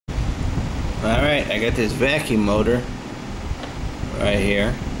Alright, I got this vacuum motor right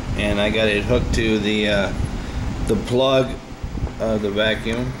here, and I got it hooked to the plug of the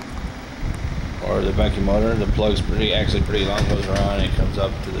vacuum, or the vacuum motor. The plug's actually pretty long, goes around and it comes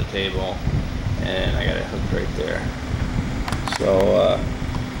up to the table, and I got it hooked right there. So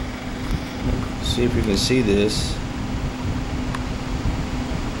see if you can see this.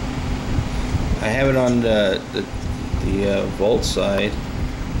 I have it on the volt side.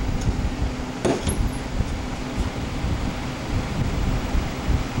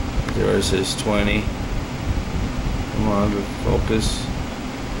 There says 20. Come on, focus.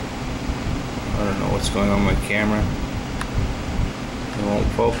 I don't know what's going on with my camera. It won't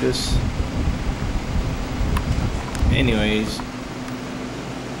focus. Anyways,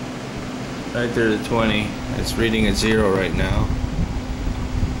 right there the 20. It's reading at 0 right now.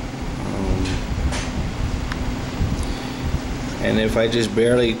 And if I just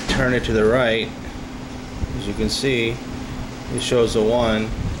barely turn it to the right, as you can see, it shows a 1.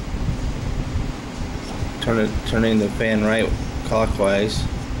 Turning the fan right clockwise,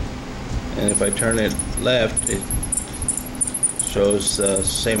 and if I turn it left, it shows the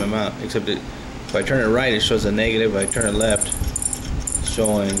same amount, except if I turn it right, it shows a negative. If I turn it left, it's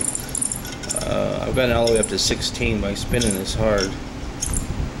showing I've gotten all the way up to 16 by spinning this hard,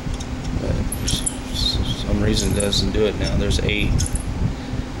 but for some reason it doesn't do it now. There's 8,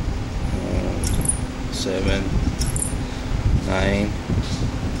 7, 9,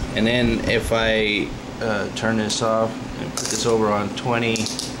 and then if I turn this off and put this over on 20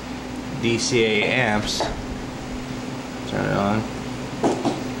 DCA amps, turn it on,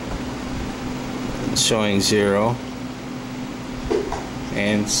 it's showing 0,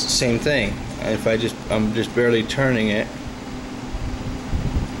 and same thing. If I'm just barely turning it,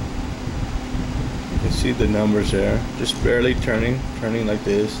 you can see the numbers there, just barely turning like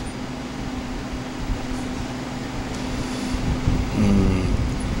this.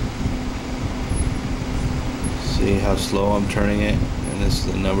 See how slow I'm turning it, and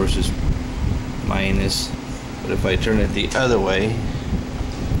the numbers is minus. But if I turn it the other way,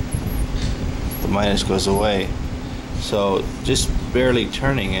 the minus goes away. So just barely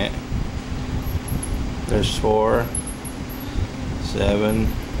turning it, there's 4, 7,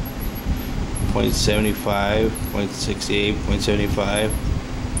 0.75, 0.68, 0.75.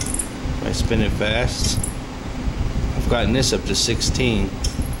 If I spin it fast, I've gotten this up to 16.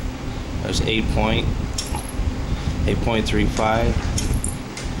 There's 8.35,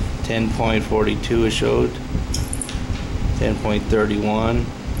 10.42 it showed, 10.31.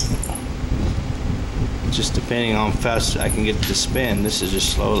 Just depending on how fast I can get it to spin. This is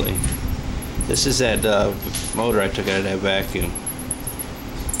just slowly. This is that motor I took out of that vacuum.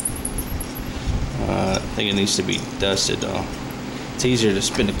 I think it needs to be dusted though. It's easier to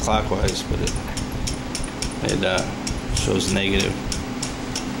spin it clockwise, but it shows negative.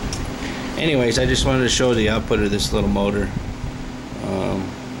 Anyways, I just wanted to show the output of this little motor.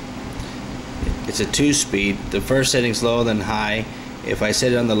 It's a 2-speed. The first setting's low, then high. If I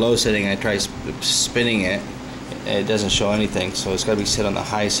set it on the low setting, I try spinning it, it doesn't show anything. So it's got to be set on the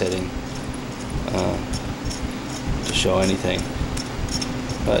high setting to show anything.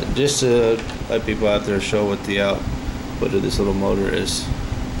 But just to let people out there show what the output of this little motor is.